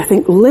I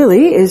think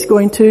Lily is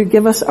going to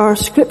give us our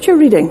scripture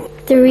reading.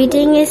 The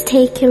reading is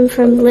taken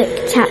from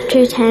Luke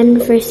chapter 10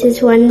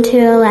 verses 1 to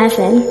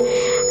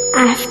 11.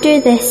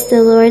 After this,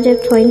 the Lord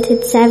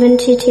appointed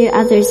 72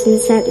 others and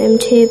sent them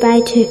 2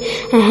 by 2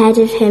 ahead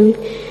of him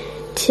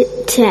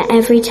to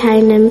every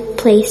town and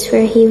place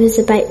where he was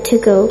about to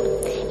go.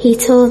 He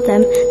told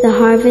them, "The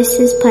harvest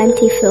is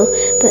plentiful,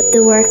 but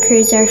the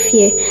workers are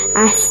few.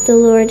 Ask the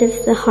Lord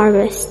of the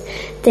harvest,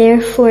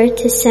 therefore,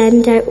 to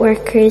send out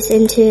workers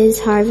into his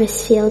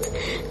harvest field.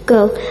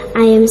 Go,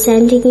 I am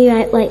sending you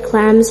out like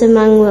lambs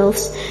among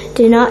wolves.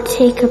 Do not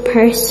take a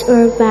purse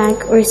or a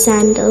bag or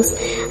sandals,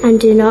 and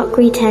do not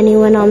greet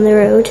anyone on the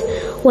road.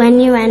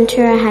 When you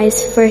enter a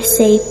house, first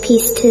say,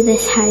 'Peace to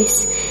this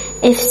house.'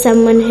 If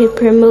someone who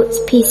promotes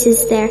peace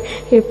is there,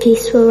 your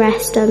peace will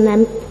rest on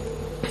them.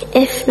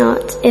 If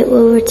not, it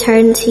will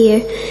return to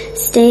you.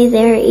 Stay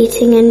there,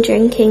 eating and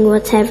drinking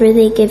whatever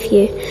they give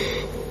you,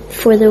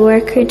 for the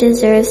worker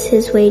deserves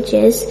his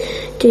wages.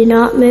 Do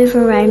not move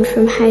around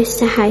from house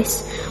to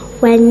house.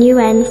 When you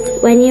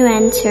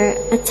enter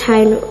a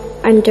town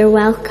and are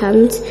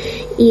welcomed,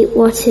 eat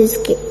what is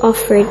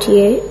offered to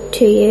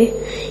you.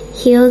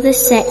 Heal the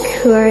sick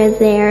who are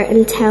there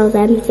and tell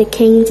them, the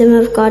kingdom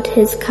of God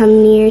has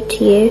come near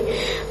to you.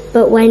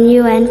 But when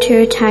you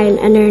enter a town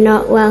and are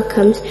not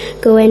welcomed,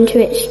 go into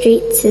its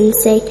streets and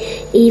say,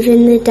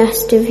 even the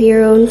dust of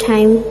your own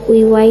town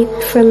we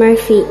wipe from our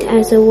feet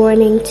as a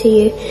warning to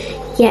you.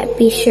 Yet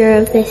be sure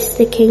of this,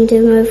 the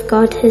kingdom of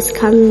God has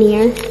come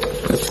near."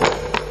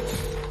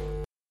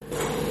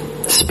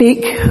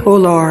 Speak, O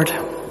Lord,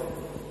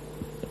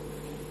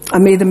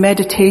 and may the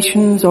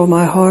meditations of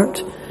my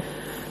heart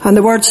and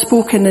the words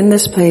spoken in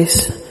this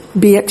place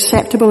be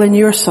acceptable in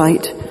your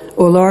sight,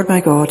 O Lord my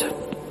God.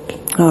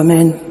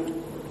 Amen.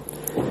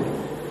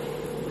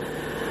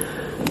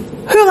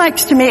 Who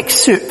likes to make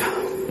soup?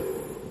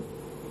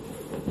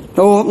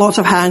 Oh, lots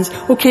of hands.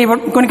 Okay, we're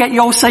going to get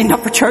you all signed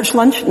up for church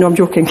lunch. No, I'm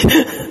joking.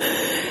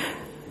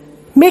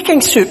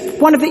 Making soup,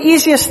 one of the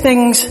easiest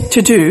things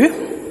to do.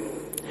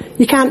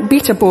 You can't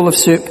beat a bowl of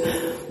soup.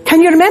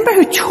 Can you remember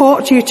who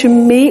taught you to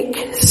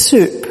make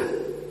soup?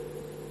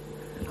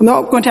 I'm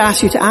not going to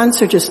ask you to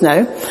answer just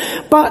now,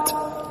 but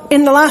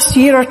in the last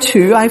year or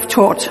two, I've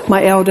taught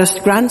my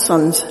eldest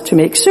grandsons to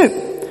make soup.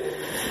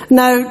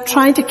 Now,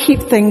 trying to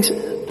keep things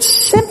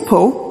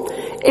simple,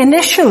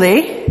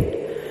 initially,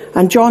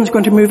 and John's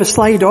going to move a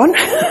slide on,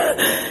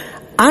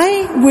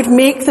 I would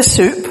make the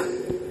soup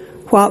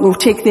while we'll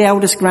take the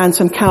eldest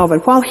grandson,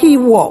 Calvin, while he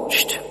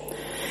watched.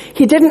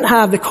 He didn't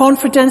have the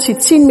confidence,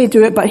 he'd seen me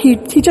do it, but he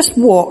just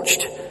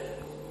watched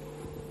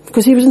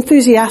because he was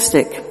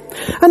enthusiastic.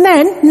 And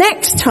then,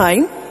 next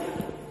time,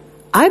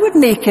 I would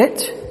make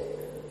it,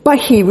 but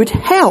he would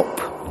help.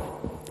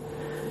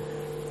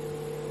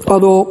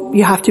 Although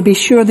you have to be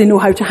sure they know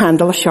how to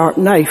handle a sharp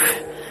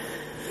knife.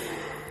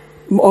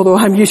 Although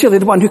I'm usually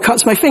the one who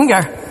cuts my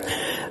finger.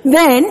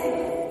 Then,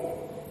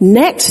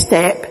 next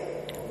step,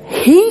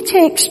 he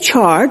takes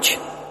charge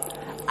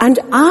and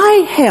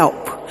I help.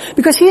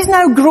 Because he's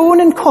now grown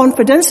in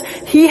confidence,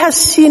 he has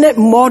seen it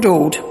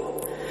modelled.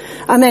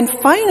 And then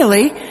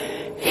finally,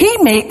 he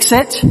makes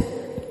it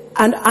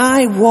and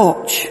I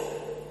watch.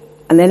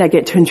 And then I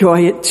get to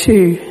enjoy it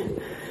too.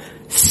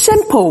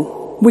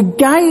 Simple. We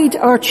guide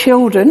our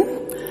children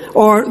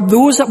or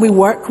those that we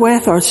work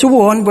with or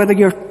so on, whether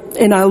you're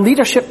in a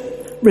leadership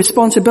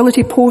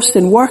responsibility post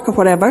in work or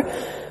whatever,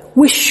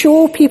 we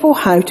show people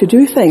how to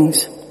do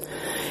things.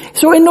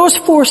 So in those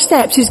 4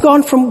 steps, he's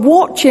gone from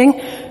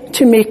watching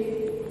to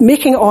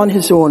making it on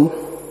his own.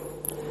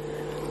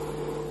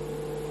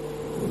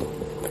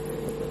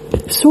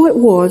 So it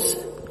was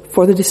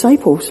for the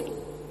disciples.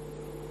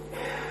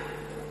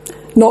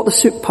 Not the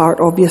soup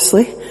part,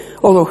 obviously,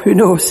 although who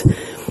knows.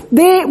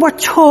 They were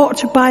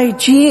taught by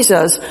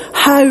Jesus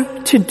how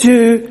to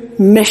do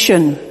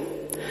mission.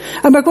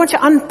 And we're going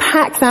to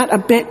unpack that a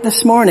bit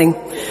this morning.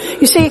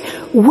 You see,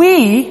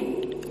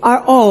 we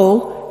are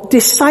all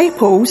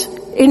disciples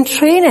in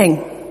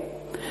training.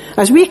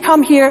 As we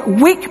come here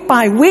week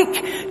by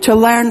week to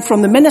learn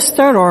from the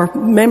minister or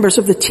members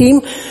of the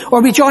team,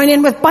 or we join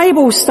in with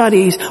Bible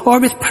studies, or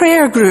with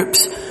prayer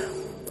groups,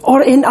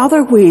 or in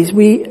other ways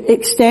we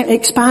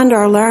expand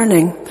our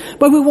learning.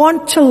 But we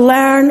want to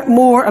learn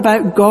more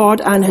about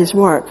God and His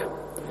work.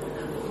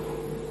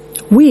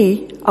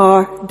 We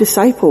are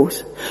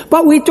disciples,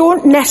 but we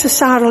don't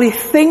necessarily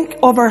think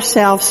of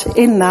ourselves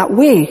in that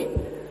way.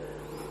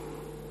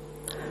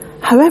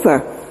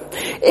 However,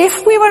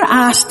 if we were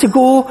asked to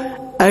go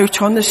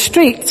out on the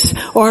streets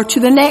or to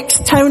the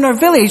next town or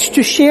village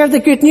to share the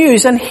good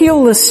news and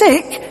heal the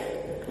sick,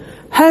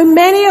 how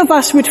many of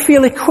us would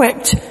feel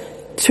equipped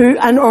to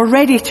and are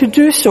ready to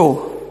do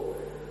so?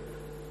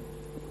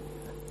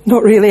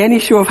 Not really any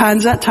show of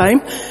hands that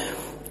time.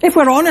 If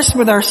we're honest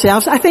with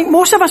ourselves, I think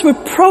most of us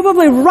would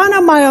probably run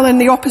a mile in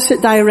the opposite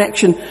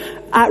direction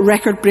at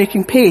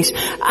record-breaking pace.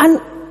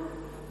 And,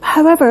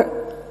 however,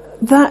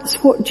 that's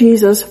what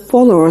Jesus'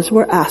 followers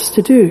were asked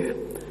to do.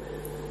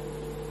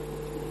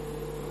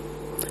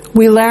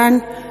 We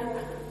learn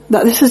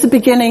that this is the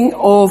beginning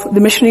of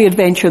the missionary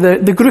adventure.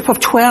 The group of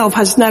 12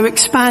 has now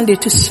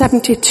expanded to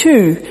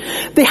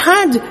 72. They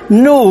had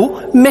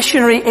no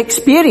missionary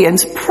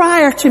experience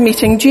prior to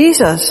meeting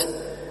Jesus.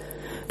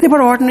 They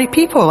were ordinary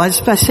people,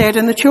 as I said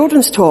in the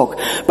children's talk.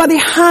 But they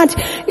had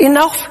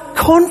enough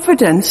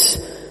confidence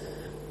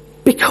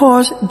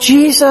because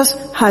Jesus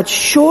had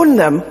shown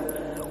them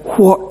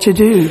what to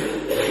do.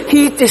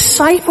 He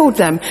discipled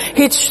them.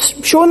 He'd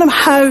shown them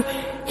how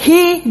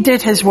he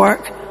did his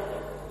work,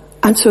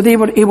 and so they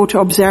were able to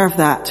observe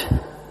that.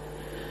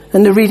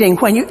 In the reading,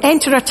 when you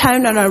enter a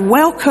town and are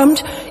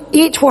welcomed,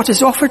 eat what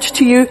is offered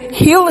to you,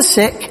 heal the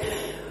sick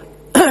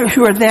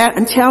who are there,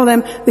 and tell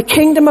them the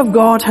kingdom of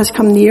God has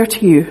come near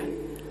to you.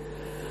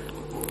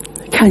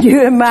 Can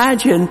you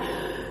imagine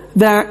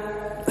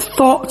their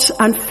thoughts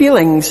and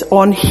feelings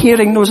on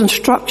hearing those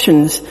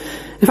instructions?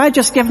 If I'd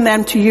just given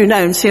them to you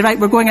now and say, right,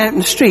 we're going out in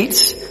the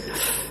streets.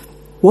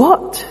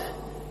 What?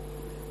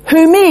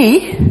 Who,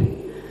 me?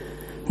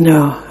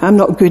 No, I'm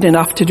not good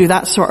enough to do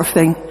that sort of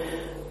thing.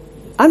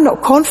 I'm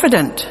not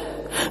confident.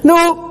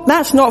 No,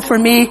 that's not for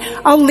me.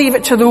 I'll leave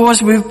it to those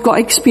who've got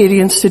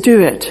experience to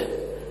do it.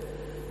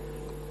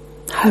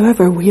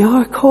 However, we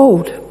are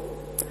called.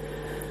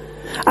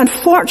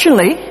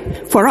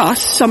 Unfortunately, for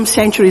us, some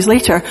centuries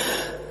later,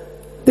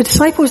 the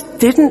disciples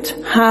didn't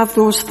have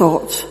those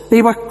thoughts.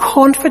 They were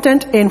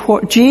confident in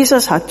what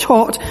Jesus had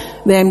taught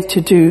them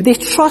to do. They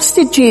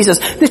trusted Jesus.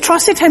 They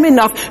trusted him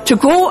enough to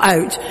go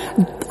out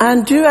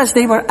and do as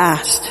they were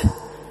asked.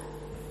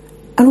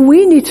 And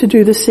we need to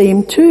do the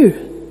same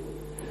too.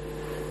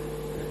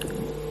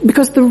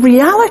 Because the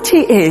reality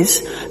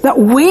is that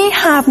we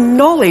have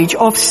knowledge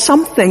of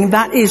something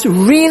that is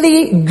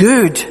really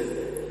good.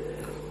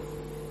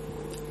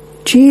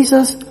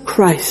 Jesus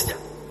Christ.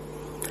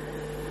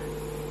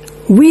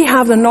 We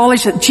have the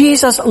knowledge that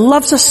Jesus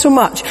loves us so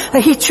much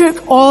that he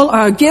took all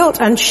our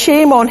guilt and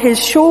shame on his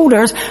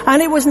shoulders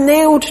and it was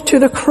nailed to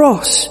the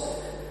cross.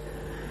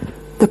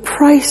 The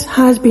price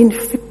has been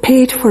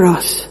paid for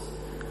us.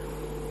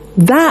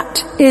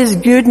 That is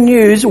good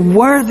news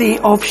worthy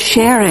of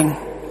sharing.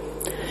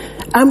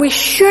 And we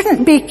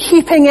shouldn't be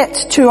keeping it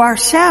to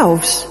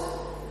ourselves.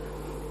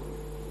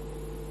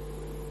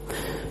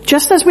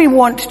 Just as we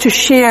want to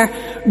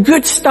share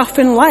good stuff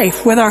in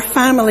life with our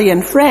family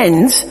and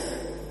friends,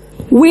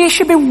 we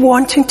should be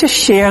wanting to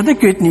share the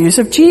good news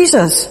of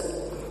Jesus.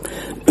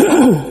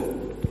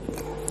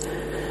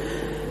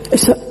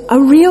 It's a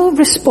real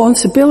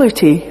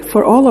responsibility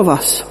for all of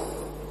us.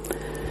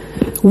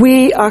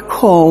 We are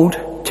called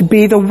to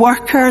be the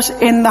workers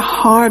in the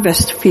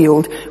harvest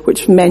field,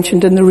 which is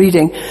mentioned in the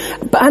reading.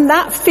 And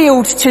that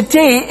field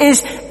today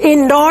is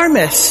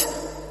enormous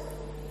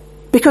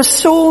because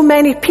so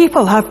many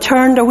people have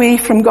turned away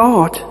from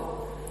God.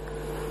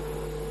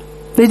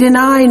 They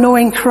deny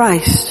knowing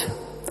Christ.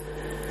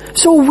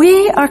 So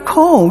we are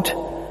called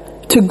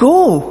to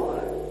go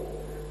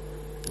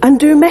and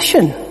do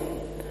mission.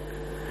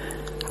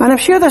 And I'm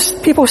sure there's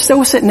people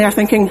still sitting there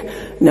thinking,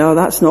 no,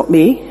 that's not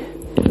me.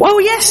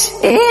 Well, yes,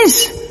 it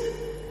is.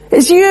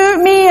 It's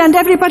you, me, and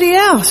everybody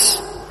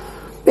else.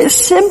 It's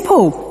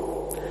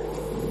simple.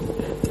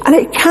 And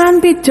it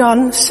can be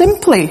done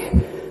simply.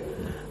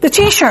 The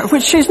t-shirt,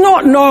 which is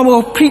not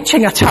normal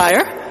preaching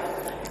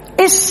attire,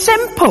 is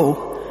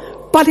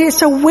simple. But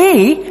it's a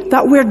way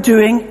that we're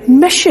doing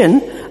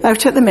mission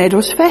out at the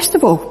Meadows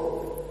Festival.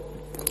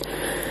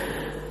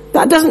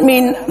 That doesn't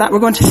mean that we're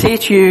going to say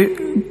to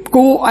you,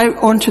 go out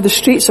onto the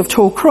streets of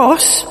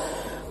Tollcross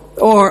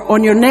or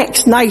on your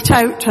next night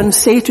out and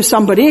say to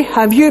somebody,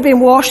 have you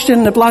been washed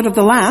in the blood of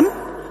the Lamb?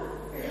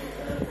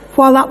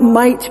 While that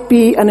might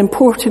be an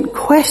important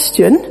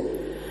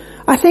question,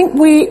 I think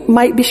we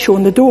might be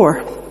shown the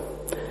door.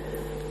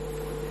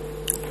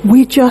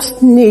 We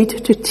just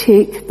need to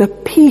take the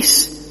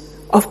peace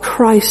of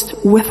Christ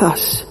with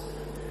us.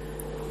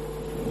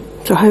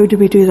 So how do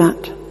we do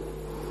that?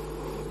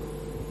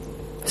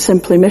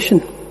 Simply mission.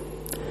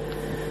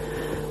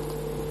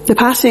 The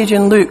passage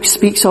in Luke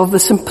speaks of the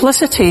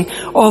simplicity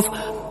of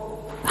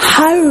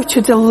how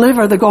to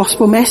deliver the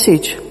gospel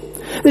message.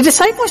 The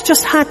disciples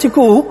just had to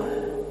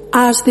go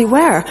as they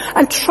were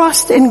and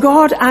trust in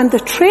God and the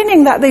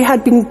training that they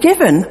had been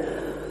given.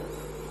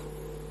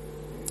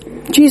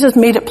 Jesus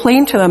made it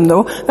plain to them,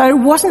 though, that it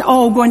wasn't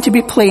all going to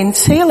be plain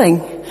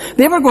sailing.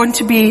 They were going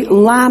to be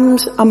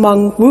lambs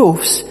among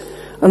wolves.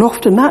 And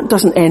often that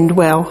doesn't end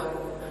well.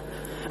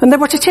 And they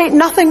were to take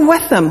nothing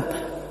with them.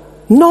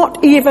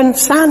 Not even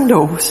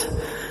sandals.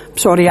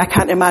 Sorry, I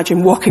can't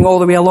imagine walking all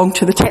the way along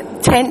to the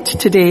tent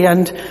today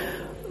and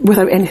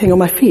without anything on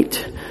my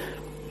feet.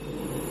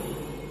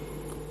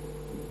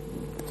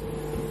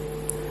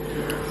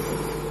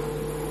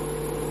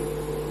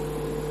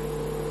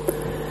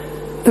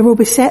 There will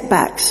be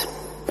setbacks.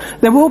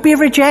 There will be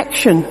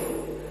rejection.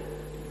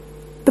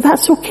 But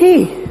that's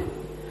okay.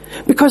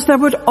 Because there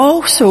would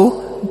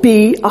also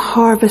be a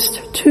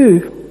harvest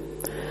too.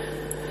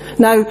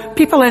 Now,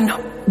 people in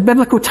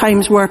biblical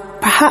times were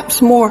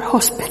perhaps more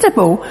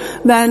hospitable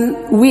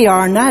than we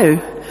are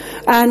now.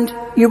 And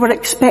you were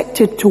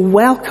expected to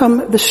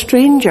welcome the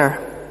stranger.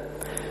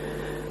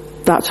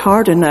 That's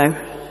harder now.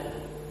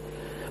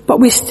 But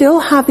we still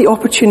have the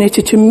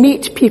opportunity to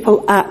meet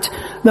people at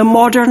the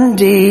modern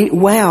day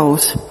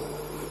wells,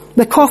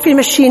 the coffee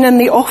machine in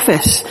the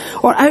office,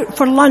 or out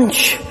for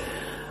lunch,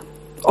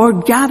 or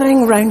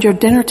gathering round your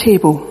dinner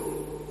table.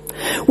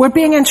 We're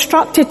being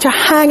instructed to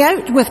hang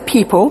out with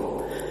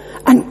people,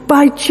 and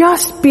by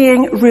just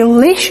being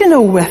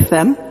relational with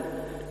them,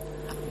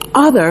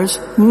 others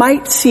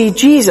might see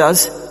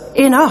Jesus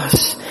in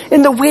us,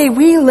 in the way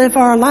we live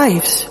our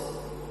lives.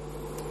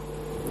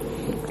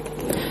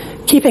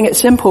 Keeping it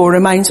simple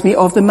reminds me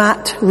of the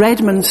Matt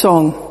Redman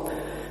song,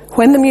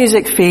 "When the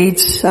music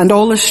fades and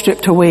all is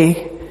stripped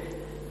away,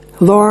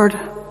 Lord,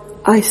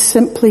 I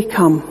simply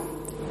come."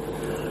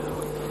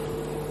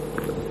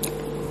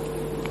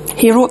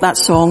 He wrote that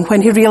song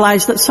when he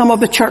realized that some of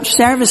the church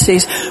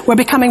services were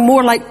becoming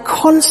more like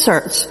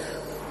concerts,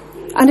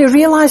 and he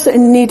realized that it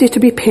needed to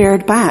be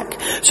pared back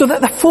so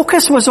that the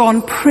focus was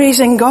on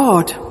praising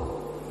God.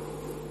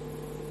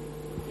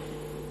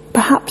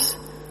 Perhaps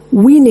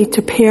we need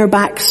to pare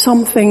back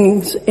some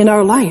things in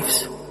our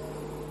lives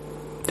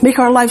to make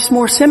our lives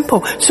more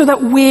simple so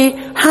that we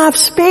have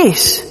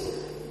space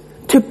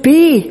to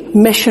be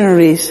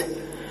missionaries,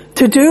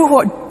 to do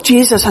what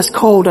Jesus has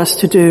called us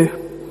to do.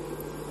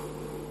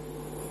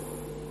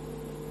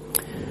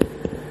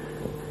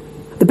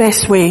 The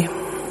best way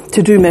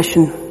to do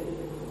mission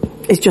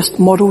is just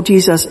model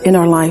Jesus in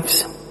our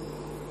lives.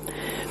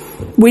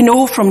 We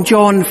know from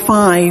John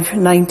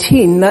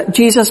 5:19 that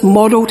Jesus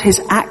modeled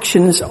his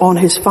actions on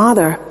his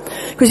Father.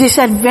 Because he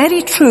said,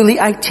 "Very truly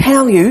I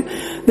tell you,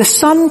 the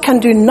Son can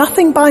do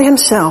nothing by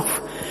himself.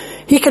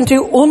 He can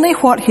do only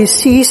what he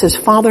sees his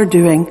Father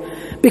doing.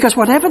 Because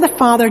whatever the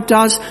Father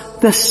does,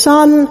 the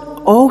Son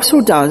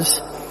also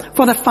does.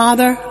 For the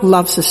Father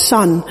loves the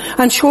Son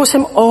and shows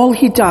him all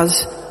he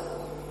does.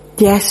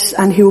 Yes,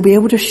 and he will be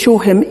able to show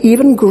him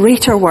even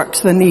greater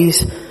works than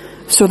these,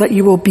 so that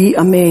you will be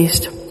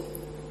amazed."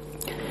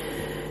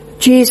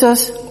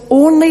 Jesus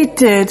only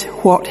did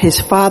what his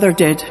Father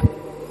did.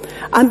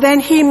 And then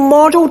he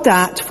modeled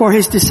that for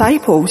his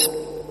disciples.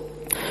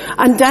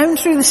 And down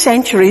through the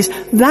centuries,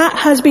 that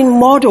has been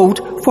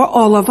modeled for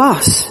all of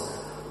us.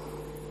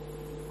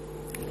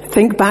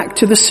 Think back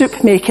to the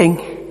soup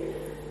making.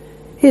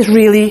 It's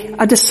really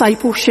a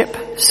discipleship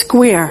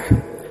square.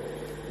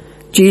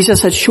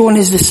 Jesus had shown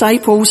his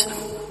disciples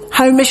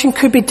how mission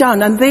could be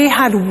done, and they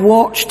had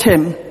watched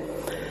him.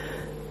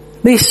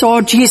 They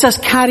saw Jesus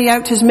carry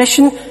out his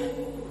mission,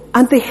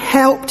 and they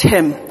helped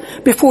him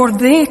before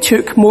they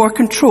took more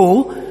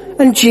control,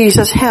 and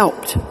Jesus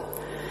helped.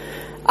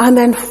 And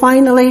then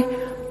finally,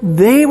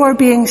 they were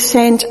being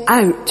sent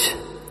out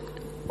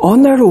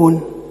on their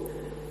own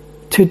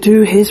to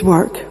do his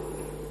work.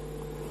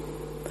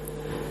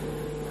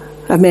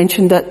 I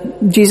mentioned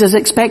that Jesus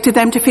expected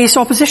them to face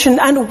opposition,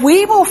 and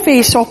we will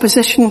face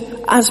opposition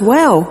as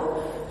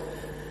well.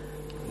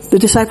 The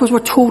disciples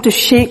were told to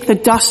shake the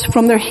dust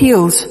from their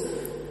heels,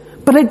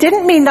 but it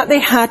didn't mean that they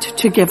had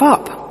to give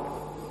up.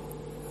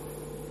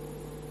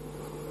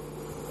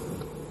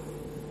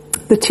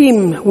 The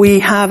team we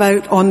have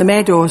out on the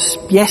meadows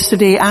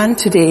yesterday and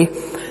today,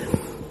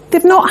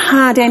 they've not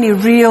had any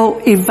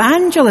real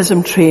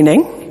evangelism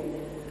training.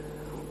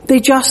 They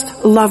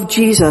just love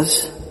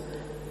Jesus,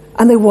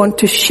 and they want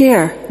to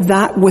share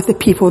that with the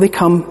people they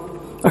come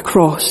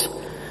across.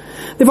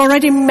 They've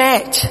already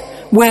met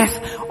with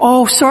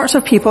all sorts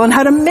of people and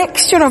had a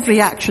mixture of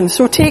reactions.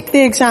 So take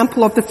the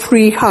example of the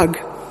free hug.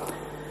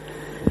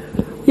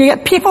 You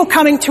get people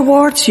coming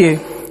towards you,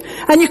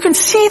 and you can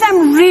see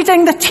them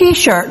reading the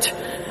t-shirt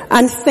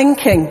and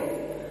thinking,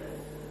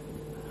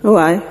 "Oh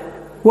aye,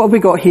 what have we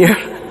got here?"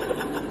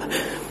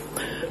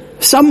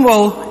 Some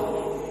will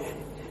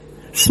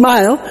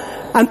smile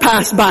and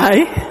pass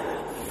by,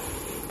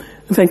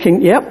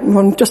 thinking, "Yep,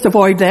 we'll just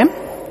avoid them."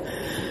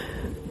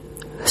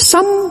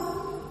 Some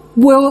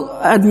will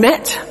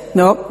admit,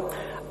 "No,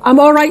 I'm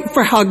all right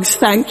for hugs,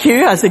 thank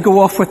you," as they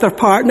go off with their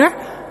partner.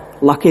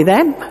 Lucky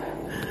them.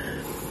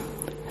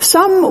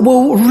 Some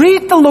will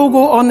read the logo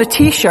on the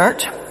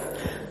t-shirt,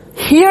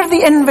 hear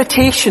the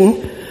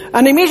invitation,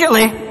 and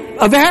immediately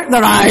avert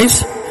their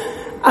eyes,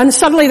 and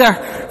suddenly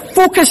they're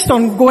focused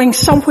on going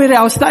somewhere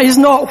else that is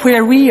not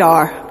where we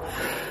are.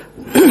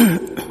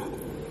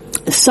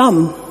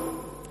 Some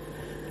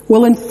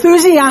will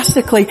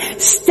enthusiastically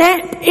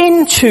step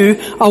into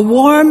a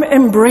warm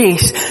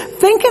embrace,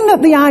 thinking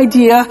that the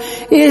idea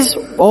is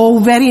all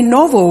very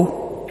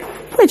novel,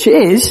 which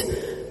it is,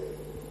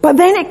 but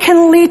then it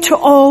can lead to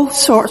all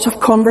sorts of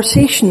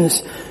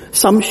conversations,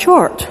 some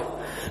short,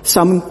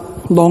 some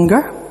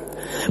longer.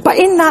 But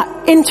in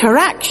that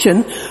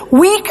interaction,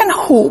 we can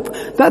hope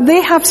that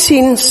they have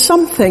seen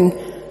something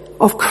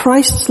of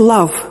Christ's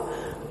love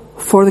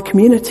for the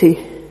community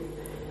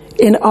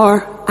in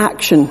our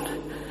action.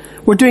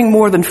 We're doing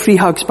more than free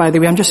hugs, by the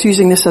way. I'm just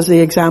using this as the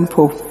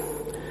example.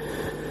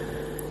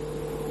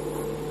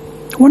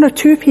 One or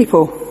two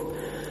people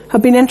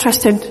have been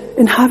interested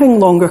in having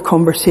longer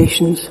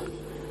conversations,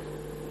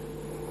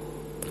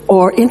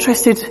 or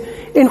interested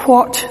in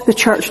what the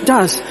church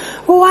does.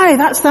 Oh aye,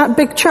 that's that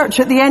big church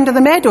at the end of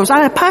the meadows.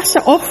 I pass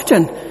it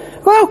often.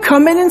 Well,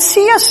 come in and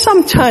see us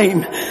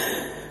sometime.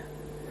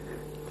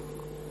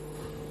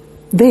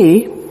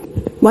 They,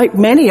 like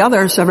many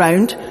others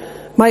around,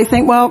 might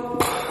think, well,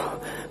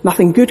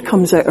 nothing good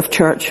comes out of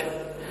church.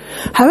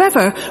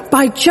 However,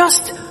 by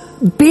just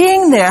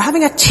being there,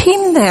 having a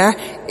team there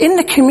in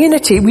the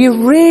community, we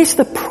raise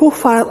the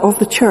profile of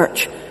the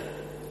church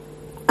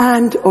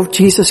and of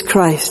Jesus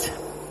Christ.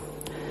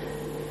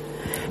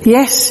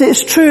 Yes,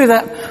 it's true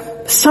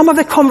that some of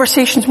the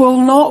conversations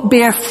will not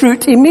bear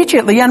fruit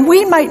immediately, and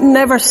we might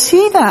never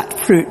see that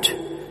fruit.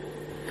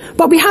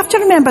 But we have to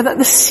remember that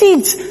the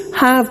seeds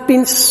have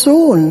been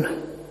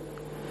sown.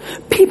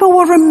 People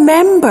will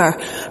remember,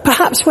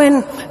 perhaps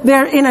when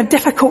they're in a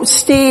difficult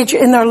stage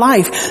in their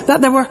life,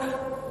 that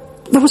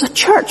there was a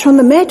church on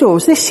the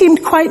meadows. They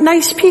seemed quite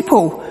nice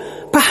people.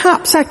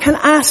 Perhaps I can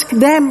ask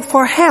them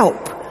for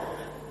help.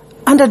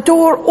 And a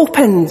door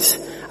opens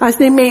as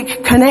they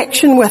make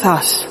connection with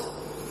us.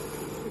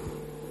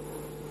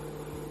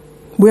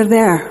 We're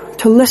there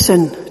to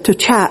listen, to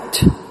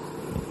chat.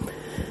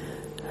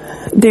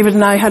 David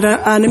and I had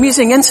an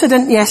amusing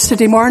incident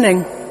yesterday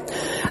morning.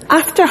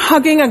 After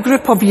hugging a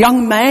group of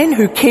young men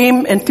who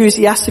came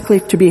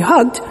enthusiastically to be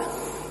hugged,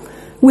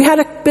 we had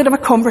a bit of a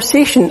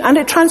conversation, and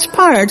it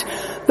transpired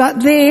that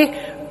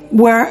they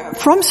were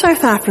from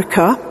South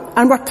Africa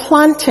and were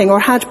planting or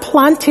had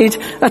planted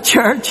a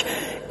church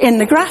in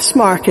the grass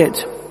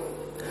market.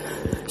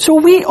 So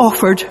we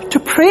offered to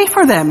pray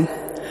for them.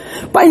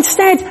 But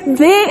instead,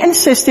 they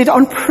insisted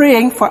on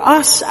praying for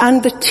us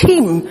and the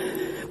team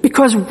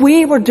because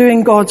we were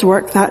doing God's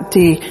work that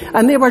day,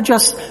 and they were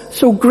just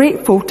so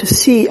grateful to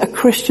see a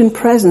Christian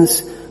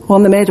presence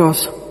on the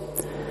meadows.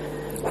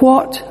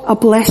 What a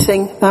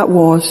blessing that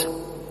was.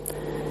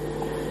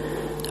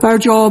 Our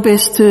job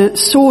is to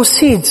sow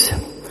seeds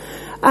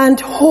and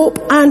hope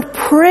and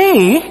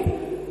pray.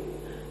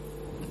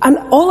 And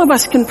all of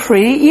us can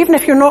pray, even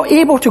if you're not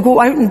able to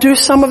go out and do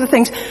some of the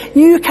things.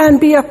 You can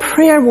be a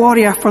prayer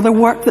warrior for the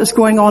work that's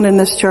going on in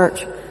this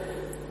church.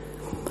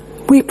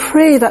 We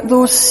pray that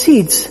those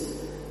seeds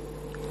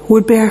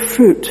would bear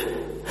fruit.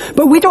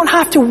 But we don't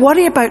have to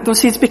worry about those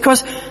seeds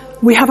because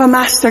we have a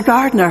master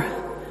gardener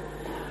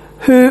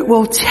who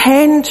will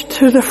tend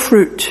to the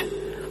fruit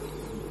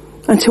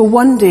until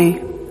one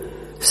day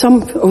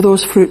some of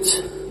those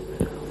fruits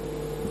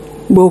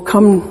will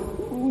come,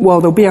 well,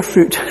 they'll bear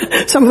fruit.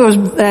 Some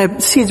of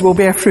those seeds will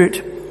bear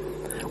fruit.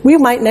 We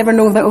might never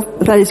know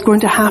that is going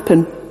to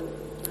happen.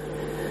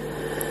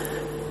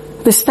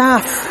 The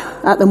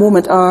staff at the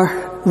moment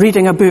are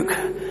reading a book.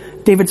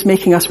 David's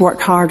making us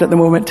work hard at the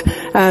moment,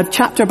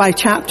 chapter by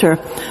chapter.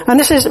 And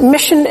this is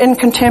Mission in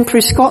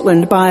Contemporary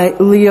Scotland by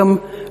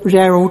Liam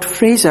Gerald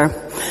Fraser.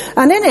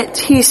 And in it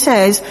he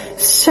says,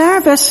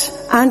 service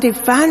and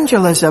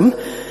evangelism.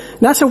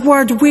 That's a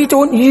word we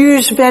don't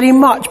use very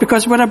much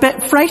because we're a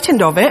bit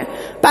frightened of it.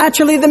 But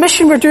actually the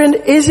mission we're doing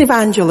is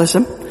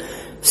evangelism.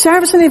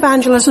 Service and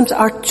evangelism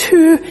are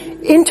two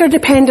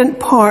interdependent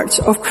parts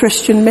of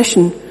Christian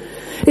mission.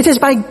 It is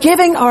by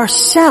giving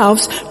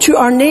ourselves to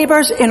our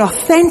neighbours in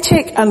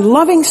authentic and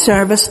loving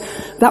service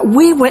that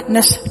we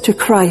witness to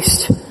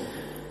Christ,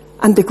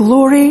 and the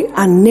glory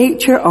and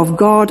nature of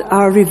God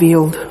are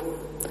revealed.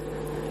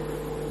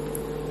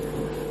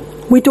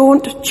 We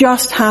don't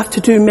just have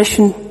to do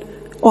mission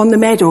on the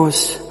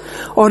meadows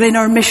or in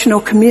our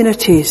missional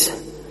communities.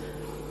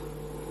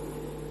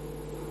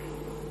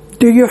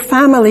 Do your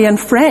family and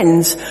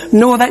friends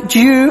know that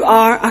you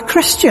are a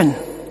Christian?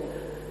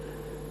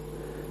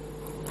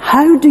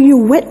 How do you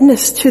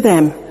witness to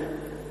them?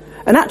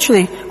 And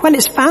actually, when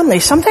it's family,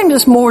 sometimes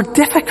it's more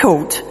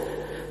difficult.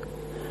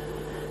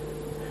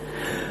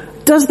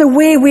 Does the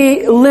way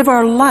we live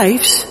our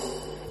lives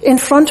in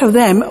front of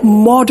them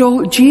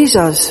model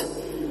Jesus?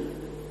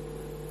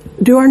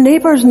 Do our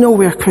neighbours know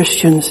we're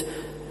Christians?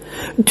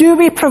 Do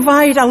we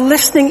provide a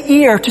listening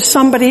ear to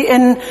somebody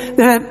in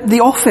the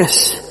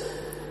office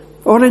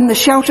or in the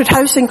sheltered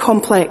housing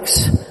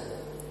complex?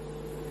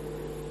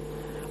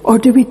 Or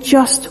do we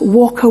just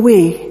walk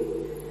away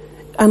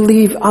and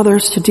leave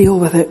others to deal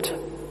with it?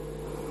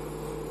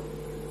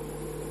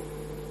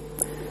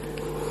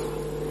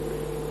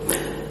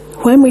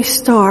 When we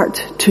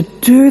start to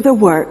do the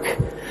work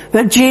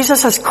that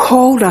Jesus has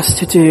called us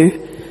to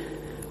do,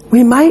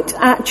 we might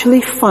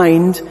actually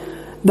find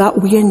that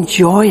we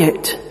enjoy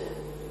it.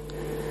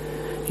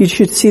 You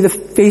should see the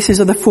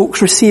faces of the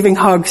folks receiving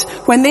hugs.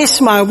 When they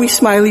smile, we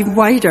smile even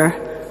wider.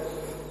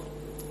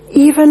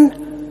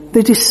 Even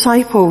the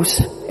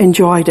disciples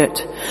enjoyed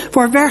it.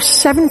 For verse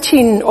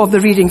 17 of the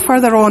reading,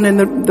 further on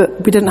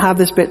we didn't have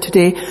this bit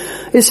today,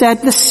 it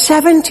said, the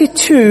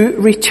 72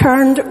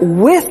 returned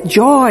with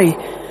joy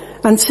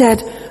and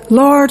said,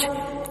 Lord,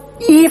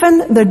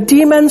 even the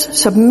demons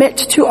submit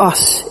to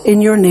us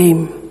in your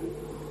name.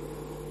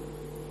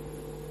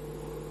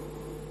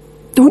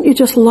 Don't you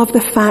just love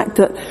the fact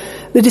that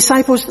the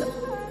disciples,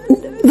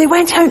 they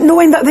went out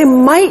knowing that they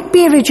might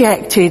be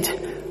rejected,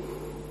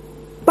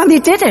 but they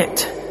did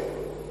it.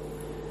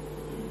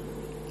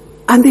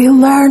 And they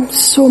learned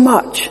so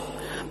much.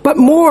 But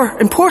more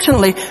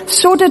importantly,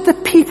 so did the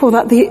people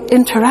that they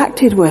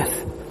interacted with.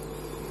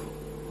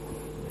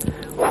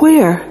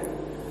 Where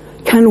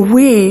can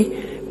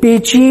we be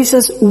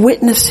Jesus'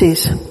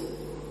 witnesses?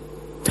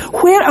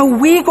 Where are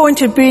we going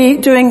to be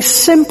doing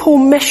simple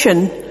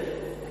mission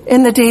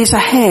in the days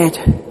ahead?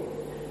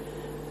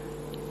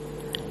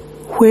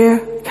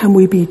 Where can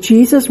we be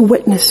Jesus'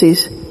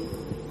 witnesses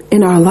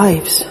in our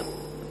lives?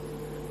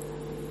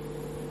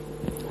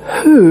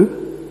 Who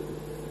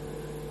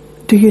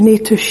do you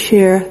need to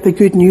share the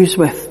good news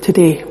with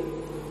today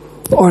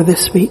or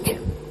this week?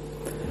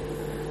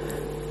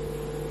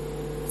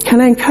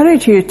 Can I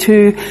encourage you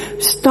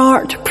to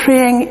start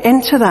praying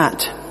into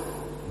that?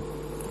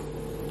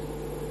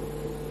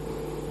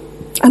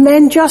 And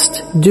then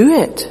just do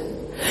it.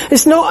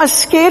 It's not as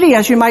scary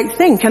as you might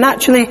think, and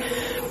actually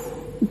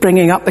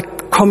bringing up the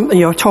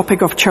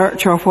topic of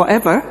church or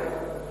whatever,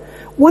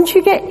 once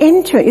you get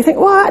into it, you think,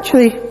 well,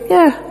 actually,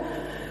 yeah,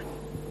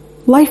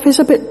 life is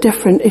a bit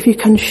different if you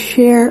can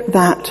share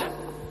that.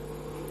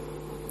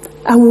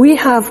 And we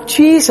have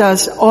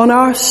Jesus on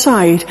our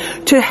side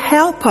to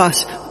help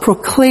us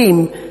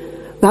proclaim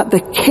that the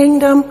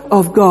kingdom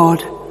of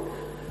God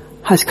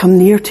has come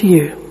near to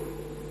you.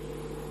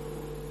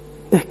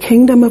 The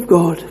kingdom of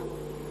God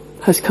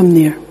has come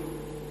near.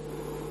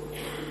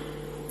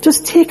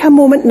 Just take a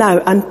moment now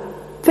and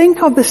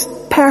think of this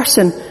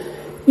person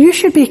you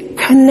should be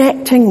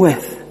connecting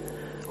with,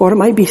 or it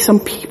might be some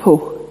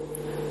people.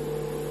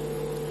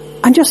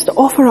 And just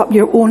offer up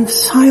your own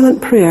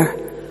silent prayer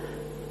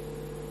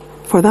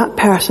for that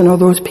person or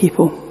those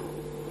people.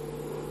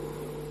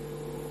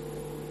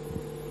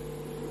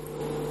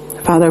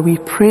 Father, we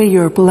pray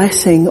your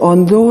blessing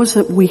on those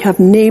that we have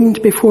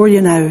named before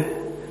you now.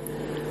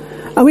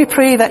 And we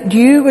pray that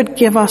you would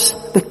give us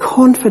the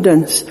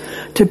confidence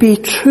to be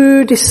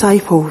true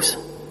disciples,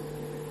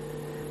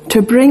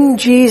 to bring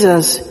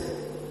Jesus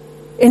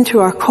into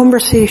our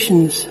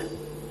conversations,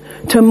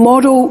 to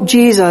model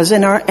Jesus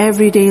in our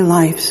everyday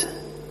lives,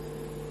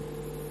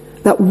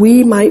 that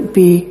we might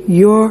be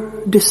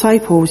your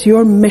disciples,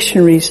 your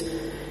missionaries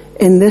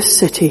in this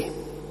city.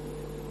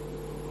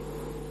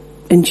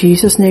 In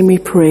Jesus' name we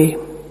pray.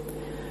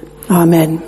 Amen.